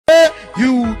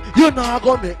You not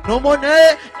gonna make no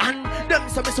money. And them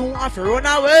say me soon have to run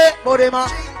away. But them a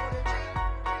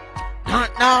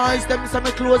not nice. Them say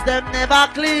me clothes them never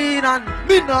clean. And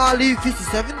me not leave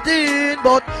 17.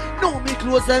 But no, me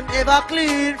clothes them ever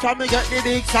clean. From me get the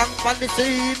big song from the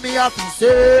scene. Me have to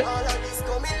say all of this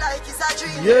coming like it's a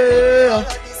dream. Yeah. All of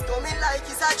this coming like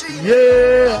it's a dream.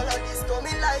 Yeah. All of this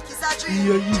coming like it's a dream.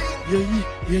 Yeah.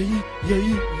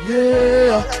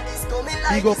 All of this coming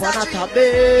like it's a dream. All of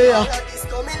this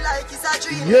coming like it's a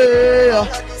dream. Yeah.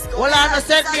 Well, I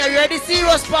said me already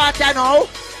serious part now.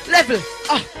 Level.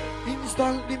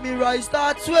 Instantly me rise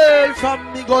start swell.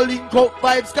 From me go link up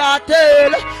Vybz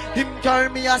Kartel. Him carry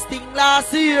me a sting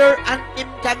last year. And him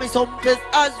carry me some fest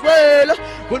as well.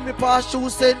 When me pass through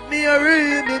St.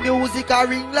 Mary, me music a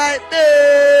ring like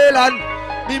bell. And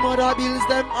me mother bills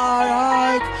them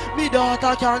alright. Me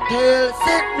daughter can't tell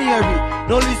St. Mary.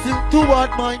 No listen to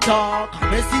what mine talk.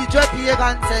 Message a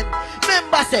pagan send.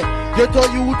 Remember say, get a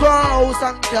youth to a house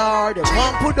and car. They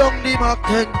want put down the Mac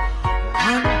 10.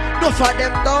 And no for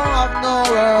them don't have no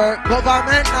work.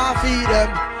 Government not feed them.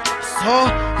 So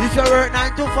if you work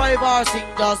 9 to 5 or sing,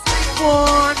 just go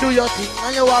and do your thing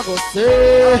and you are go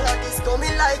say all of this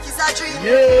coming like it's a dream.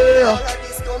 Yeah. All of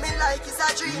this coming like it's a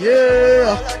dream. Yeah.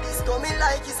 All of this coming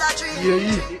like it's a dream.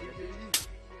 Yeah.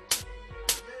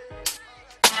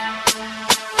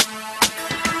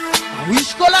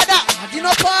 Which color that? I did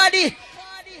no party.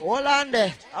 Hold on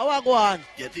there. How I go on?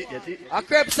 Get it. I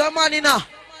crept some money now.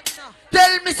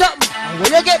 Tell me something.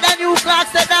 Where you get the new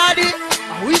clocks, the daddy?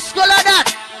 Which color that?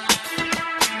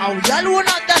 How you alone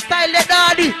not the style, the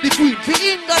daddy? The queen for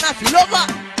England and for lover.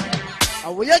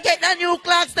 Where you get the new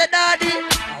clocks, the daddy?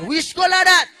 Which color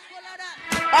that?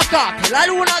 A Kartel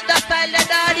alone not the style, the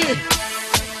daddy.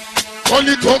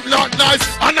 Only talk not nice,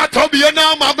 and a tubby and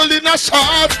a muggle in a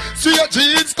shot. See your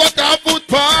jeans, cut off foot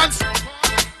pants.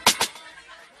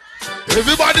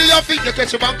 Everybody you think you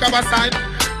catch your bank of a sign.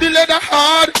 The leather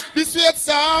hard, the sweat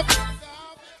soft.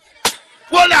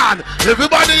 Hold on,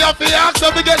 everybody have to ask, so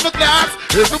we get the class.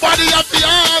 Everybody have to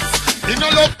ask. You know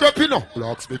love crap, you know.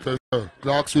 Clocks with the fur,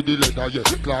 clocks with the leather, yeah.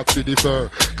 Clocks with the fur,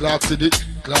 clocks with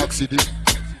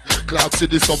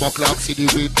the summer, clocks with the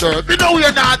winter. Me know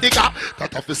you're not digger.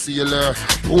 That of a sailor,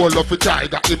 pull up a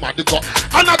tiger, him at the gut.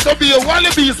 And not to be a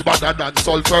wallabies better than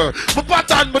sulfur. My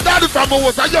pattern, my daddy from a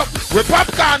was a yup. We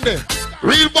popcorn there.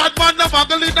 Real bad man, no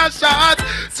muggle in a shot.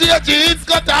 See your jeans,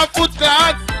 got our foot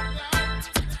cloth.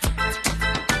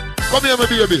 Come here, my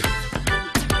baby.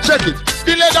 Check it.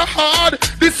 The leather hard,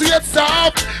 the sweat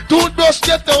soft. Toothbrush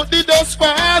get out the dust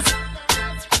fast.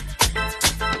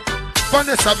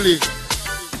 Vanessa Bling.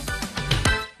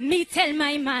 Me tell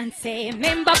my man say,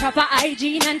 remember proper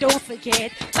hygiene and don't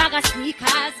forget. Bag of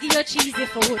sneakers, give your cheesy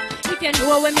food. If you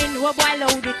know what me know, boy,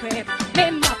 load the crap.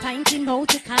 Remember pinting out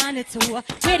the corner too.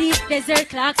 Where the desert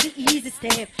clocks the easy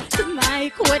step. To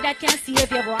my code that can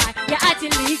save your boy. You're at the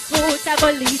league foot, I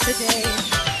go leave today.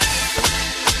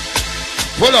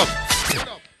 Pull up.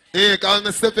 Hey, cause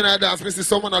me step in a dance, me see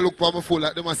someone I look for me full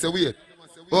like them and say, wait.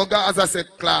 Oh, God, as I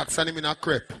said, clocks and him in a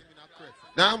crepe.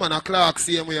 Nah, man, a clocks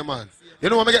same way, man. You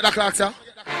know when I get the clocks, huh?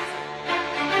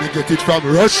 We get it from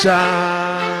Russia.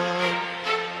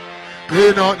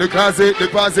 Clean out the closet,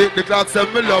 deposit the clocks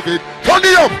and me love it. Turn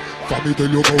it up! For me tell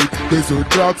you about desert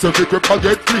clocks and make I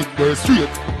get clean there straight.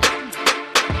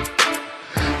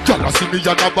 Y'all see me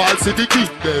and a ball see the king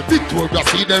there. Victoria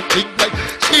see them king like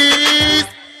cheese.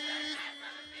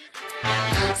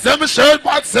 Say me shirt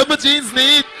but say me jeans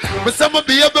neat. Me say me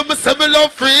baby, me say me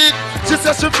love freak. She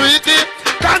says she freaky.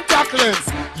 Contact lens.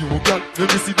 You got,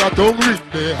 let me see that tongue ring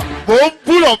there. Boom,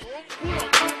 pull up.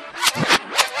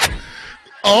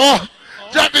 Oh,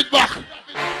 drop it back.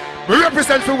 We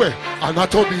represent for where?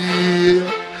 Anatomy.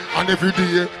 And every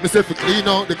day, me say for clean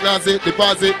out the closet,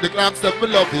 deposit the clocks that me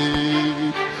love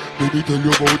it. Let me tell you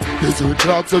about desert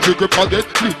clocks and you can forget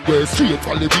clean there. Straight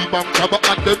for the B-Bam, Cabba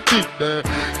and them king there.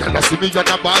 Tell us see me and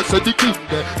a ball say the king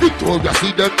there. Victoria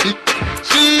see them king.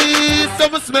 She,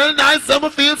 some smell nice, some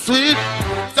feel sweet.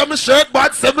 Some shirt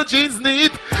bad, some jeans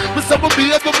neat. Me some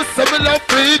baby, me some love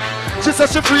freak. She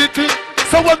says she freaky.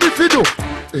 So what me fi do?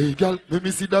 Hey girl, let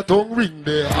me see that tongue ring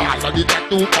there. All of the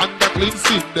tattoo and the clean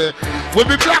skin there. When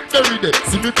me blackberry there,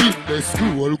 see me pin there.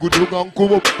 Screw good look and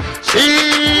come up.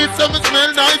 She, some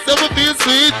smell nice, some feel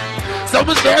sweet.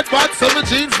 Some shirt bad, some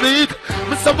jeans neat.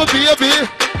 Me some baby.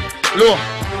 Look.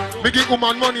 Me give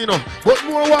woman money, you know. But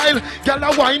more while, girl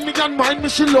a wine me and mind me,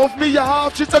 she love me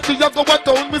half. She said she a go a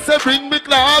town, me say bring me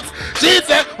clocks. She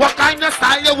say, what kind of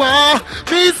style you want?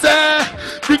 Me say,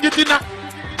 bring it in a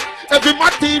every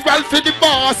material for the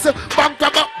boss. Bank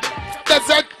about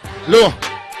desert. Look,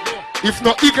 if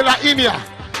no eagle are in here,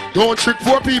 Don't trick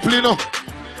poor people, you know.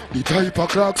 The type of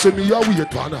clocks when me a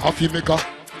wait one half you make a.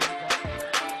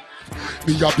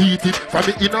 Me a beat it from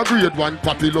me in a grade one.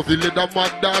 Papi love the leather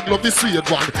mad dog, love the sweet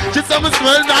one. She say me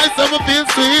smell nice, say me feel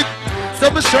sweet. Say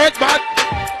me shirt bad.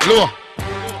 Low.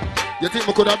 You think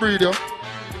me coulda breathe you?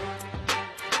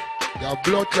 Your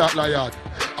blood clot like that.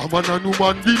 I'm on a new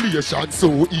man relation,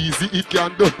 so easy it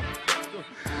can do.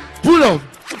 Pull up.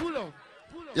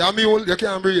 Yeah, me old, you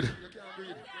can't breathe.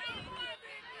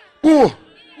 Oh.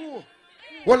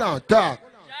 Hold on, talk.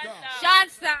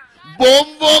 Shansta.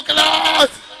 Bumbo class.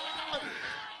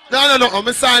 No,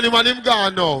 I'm signing him and him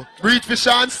gone now. Breathe for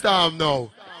Shanstorm now.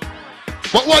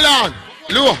 But hold on.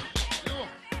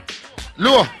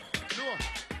 Low.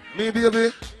 Me,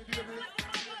 baby.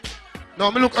 No,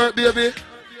 me look hurt, baby.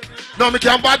 No, me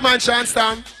can't bad man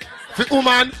Shanstorm. For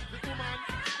woman.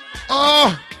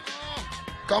 Oh.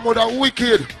 Come on, that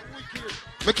wicked.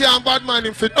 Me can't bad man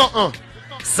him for nothing.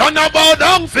 Son about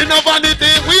down, fin of vanity.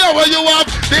 We are where you have.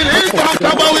 The least talk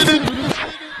about with it.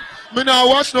 Me now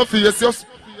watch no face, just.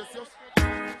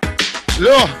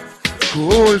 Look,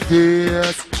 cool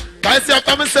face. Guys, you have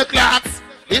to say clocks.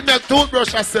 It make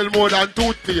toothbrush a sell more than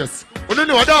toothpaste. You don't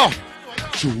know that?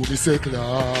 True, me say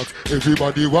clocks.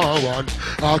 Everybody want one.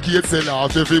 Arcade sell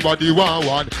off. Everybody want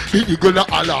one. He gonna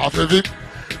all off every.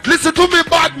 Listen to me,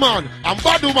 bad man. I'm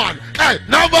bad woman. Hey,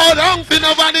 now bow down, fin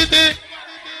of vanity.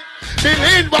 The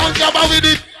lean bound job with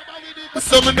it.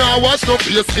 So me now watch no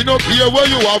face. Me no care where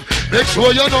you have. Make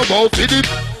sure you know about with it.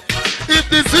 If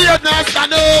this here not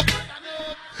stand up,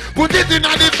 put it in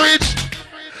the fridge.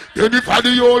 Then if I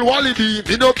the old wallaby,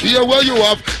 me no care where you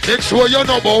have. Make sure you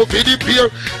know about with it here.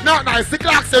 Not nice, the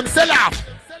clocks them sell off.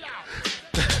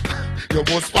 You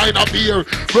must find a beer.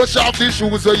 Brush off the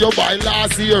shoes that you buy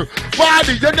last year.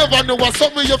 Body, you never know what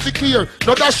something you fi clear.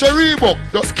 Not a Sharibo,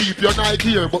 just keep your night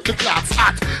here. But the clocks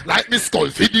hot, like me skull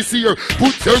for this year.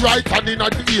 Put your right hand in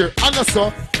the ear. And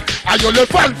so, and you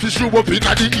left hand fish you up in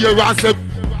the ear and say,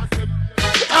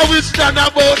 I wish that I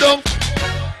bow down.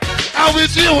 I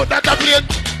wish you that I plane.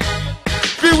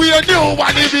 Fi we a new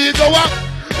one if he go up.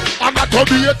 I'm not to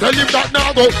be tell him that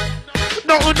now go.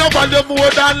 Nothing no value more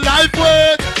than life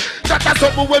worth. That's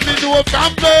something when me know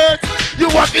from birth. You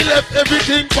want to left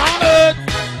everything for earth.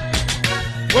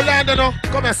 Well, I don't know.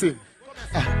 Come and sing.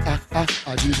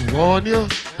 I did warn you.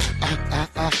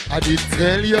 I did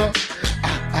tell you.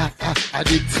 I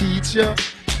did teach you.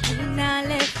 And I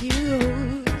left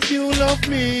you. You love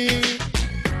me.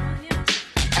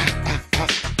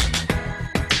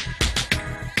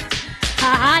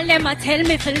 Them a tell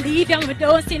me to leave you. Me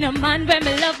don't see no man when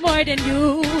me love more than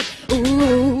you.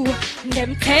 Ooh.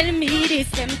 Them tell me this,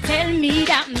 them tell me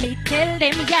that. Me tell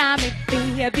them, yeah, me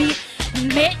baby.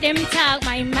 Make them talk,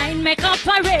 my mind make up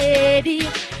already.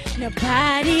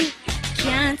 Nobody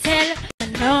can tell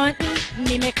nothing.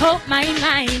 Me make up my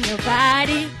mind.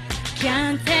 Nobody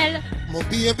can tell. My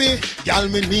baby, y'all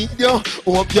me need you.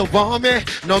 Hope you want me.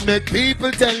 No make people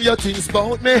tell you things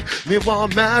about me. Me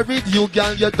want married you,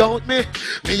 girl, you doubt me.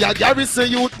 Me a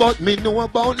garrison youth, but me know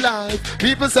about life.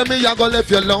 People say me a go left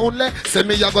you lonely. Say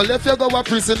me a go left you go a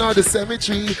prison or the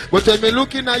cemetery. But when me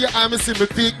looking at your arm, me see me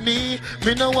pick me.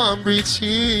 Me no want breach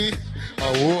ye.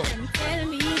 Oh. Them tell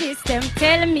me this, them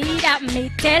tell me that.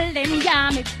 Me tell them, yeah,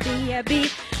 me baby.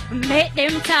 Make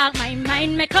them talk, my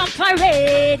mind make up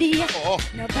already. Oh.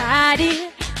 Nobody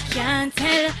can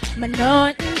tell me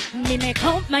nothing. Me make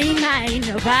up my mind.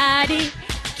 Nobody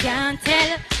can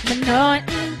tell me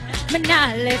nothing. Me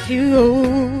not left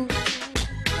you.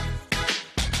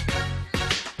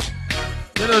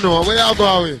 You don't know where you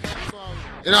going.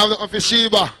 You know the office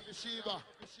Sheba.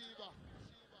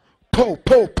 Po.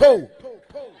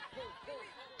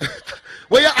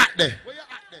 Where you at there?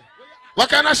 What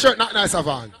kind of shirt not nice of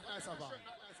on?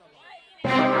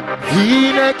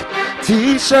 V-neck,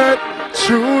 t-shirt,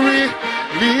 jewelry,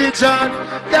 Legion.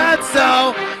 That's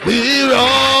how we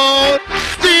roll.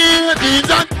 Steel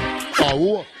Legion.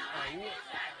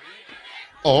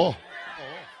 Oh.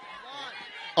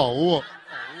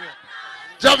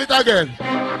 Jump it again.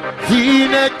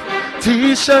 V-neck,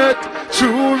 t-shirt,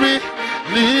 jewelry,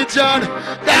 Legion.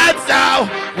 That's how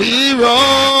we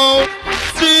roll.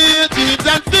 Steel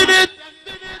Legion, spin it.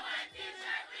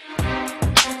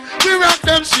 We rock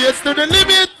them shades to the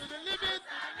limit.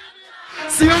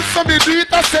 See them from the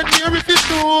beat, I said near if it's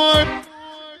torn.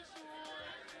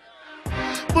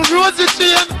 My rosy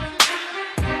chain.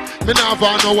 Me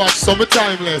never no watch, so me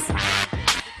timeless.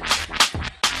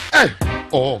 Hey,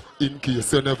 Oh, in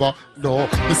case you never know,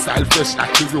 the style fresh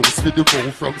like the rose with the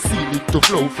bow, from ceiling to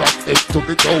flow, from head to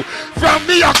the toe. From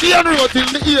me a can road till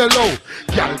the ear low.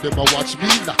 Y'all them a watch me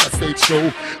like a stage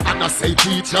show. And I say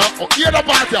teacher, oh hear the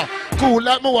party. Cool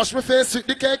like me wash my face with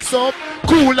the cake soap.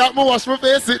 Cool like me wash my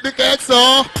face with the cake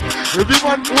soap.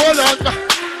 Everyone hold on.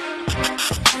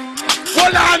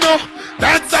 Hold on no.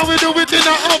 That's how we do it in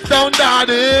a uptown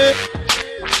daddy.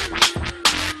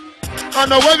 I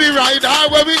know where we ride or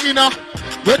where we in a,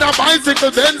 with a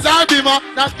bicycle, Benz or Beamer.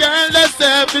 That girl let's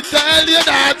say to tell you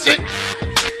that she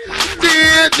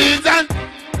did and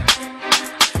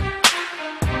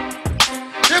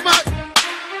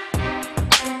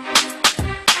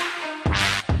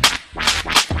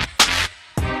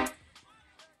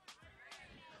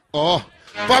oh,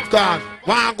 popcorn,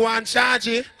 wanna go and charge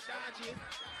it?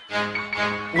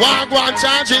 Wanna go and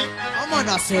charge it? I'm on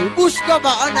a sell bush cover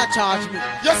and a charge me.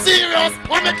 You serious?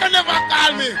 Why me can never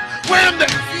call me? Where am the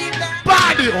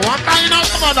body? What kind of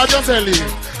man that just tell you?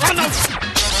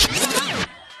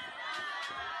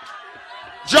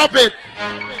 Drop it.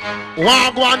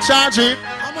 Wanna go and charge it?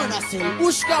 I'm on a sell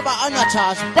bush cover and a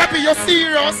charge me. Papi, you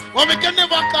serious? Why me can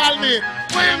never call me?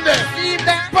 Where am the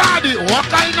body? What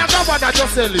kind of man that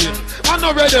just tell you? I'm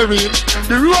not ready ring.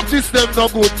 The rope system no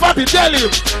good. Papi, tell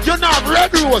him you not have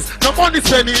red rose, no money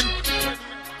spending.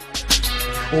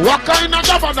 What kind of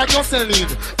job that you're selling?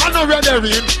 I'm not ready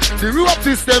ring. The rope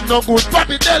system no good.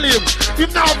 Papi, tell him you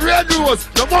not have red rose,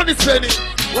 no money spending.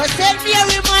 Well, tell me a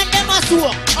remind them a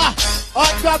so.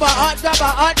 Hot grabber, hot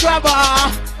grabber, hot grabber.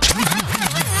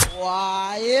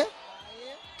 Why?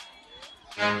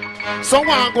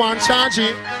 Someone go and charge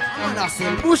it. I'm gonna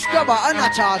sell bush grabber and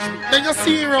a charge me. Then you're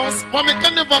serious? Why me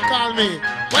can never call me?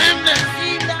 Why am there?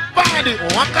 Body,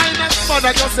 what kind of spot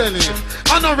that you're selling?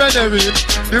 I'm not ready ring.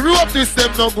 The rope system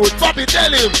no good. Papi,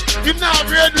 tell him if not have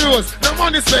red rose, no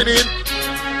money spending.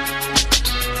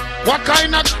 What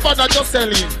kind of spot that you're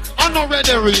selling? I'm not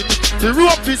ready ring. The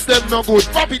rope system no good.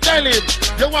 Papi, tell him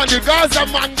you want the Gaza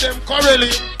man them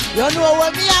currently. You know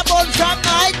when me a bun from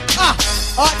night?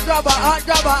 Hot grabber, hot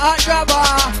grabber, hot grabber.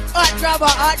 Hot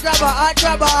grabber, hot grabber, hot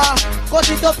grabber.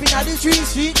 Cut it up in the tree,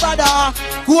 sweet brother.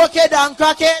 Cook it and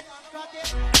crack it.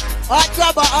 Hot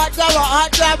grabber, hot grabber,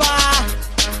 hot grabber.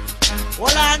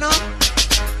 Hold on now.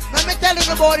 Let me tell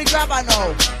you about the grabber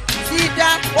now. See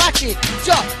that? Watch it.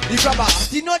 Sure. The grabber.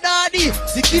 See no daddy.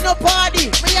 See no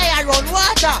party. Me I run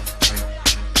water.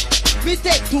 Me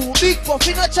take too big for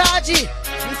no charge it.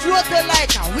 Me float the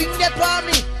like a wing the for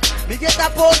me. Me get a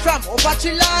pound from over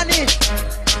Chilani.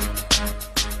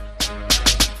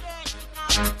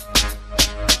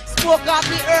 Smoke up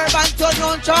the herb and turn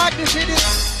on charge. You see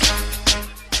this?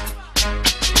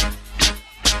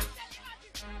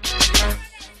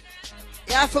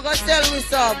 Yeah, I forgot to tell me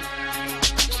some.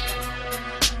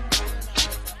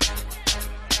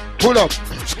 Pull up.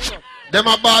 Them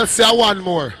a ball say one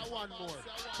more.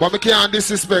 But me can't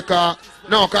disrespect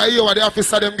no, cause you are the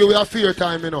officer them give you a fair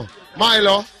time, you know.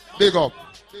 Milo, big up.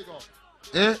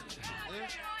 Eh?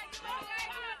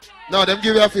 No, them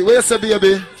give you a fair. Where's the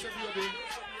baby?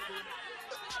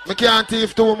 Me can't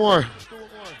thief two more.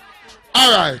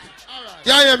 Alright.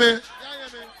 You hear me?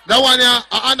 That one here,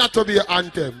 a Anatomy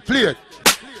anthem. Play it.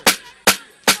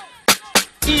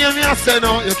 Hear me, I say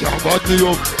no, you can't bud me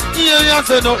up. Hear me, I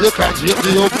say no, you can't shake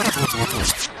me up.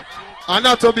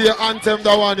 Anatomy anthem,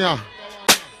 that one here.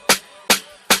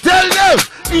 Tell them,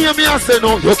 hear me, I say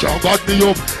no, you can't bud me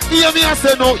up. Hear me, I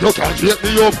say no, you can't shake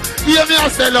me up. Hear me, I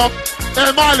say no.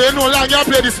 Hey Marley, no longer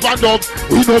play this band up.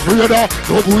 We no afraid of,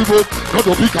 no bull up, no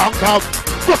dopey can't come.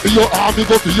 Go for your army,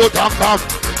 go for your tank up.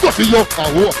 Go for your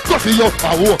power, go for your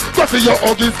power, go for your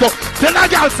ugly stuff. Tell a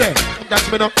girl say, that's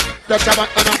me now, that's about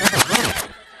enough.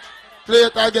 Play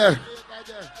it again.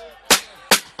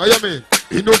 What you mean?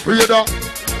 You no afraid of,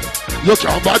 you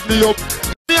can't bad me up.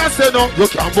 Me I say no, you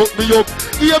can't buck me up.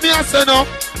 Hear me I say no.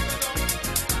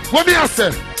 What me I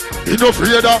say? You no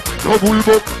afraid of, no bull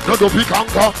buck, no dopey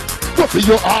canker. Go for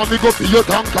your army, go for your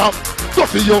tanker. Go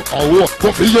for your power,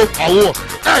 go for your power.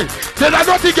 Hey, tell a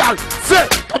dirty girl, say,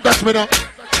 come touch me now.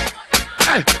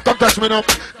 Hey, come touch me now.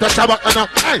 Touch your back now.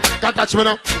 Hey, come touch me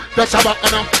now. Touch your back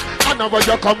now. I know where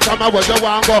you come from and where you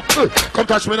want to go. Come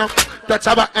touch me now. Touch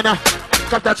your back now.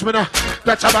 Come touch me now.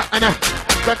 Touch your back now.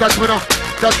 Come touch me now.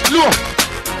 Touch low.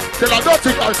 Tell a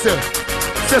dirty girl,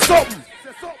 say something.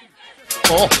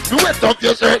 Oh, you wet up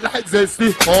your shirt like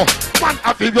zesty. Oh, man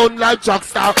have you done like Jack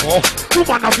Star. Oh,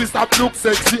 woman have you stop look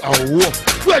sexy. Oh,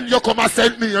 when you come and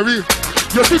send me a ring,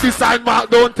 you see the sign mark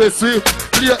don't test me.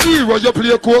 Play hero, you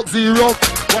play Coke Zero.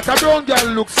 What a brown girl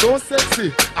looks so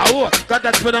sexy. Oh, come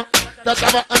touch me now. Touch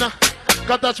about Anna.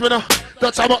 Come touch me now.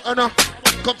 Touch about Anna.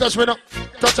 Come touch me now.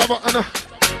 touch of Anna.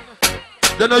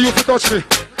 Then you can touch me.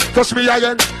 Touch me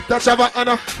again. Touch of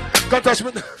Anna. Can't touch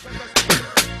me.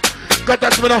 Can't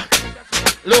touch me now.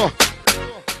 Low.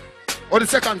 Or the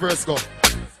second verse go.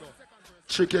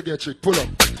 Trick you get trick. Pull up.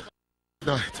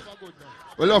 Night.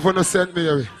 We love when you send me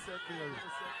away.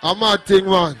 A mad thing,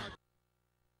 man.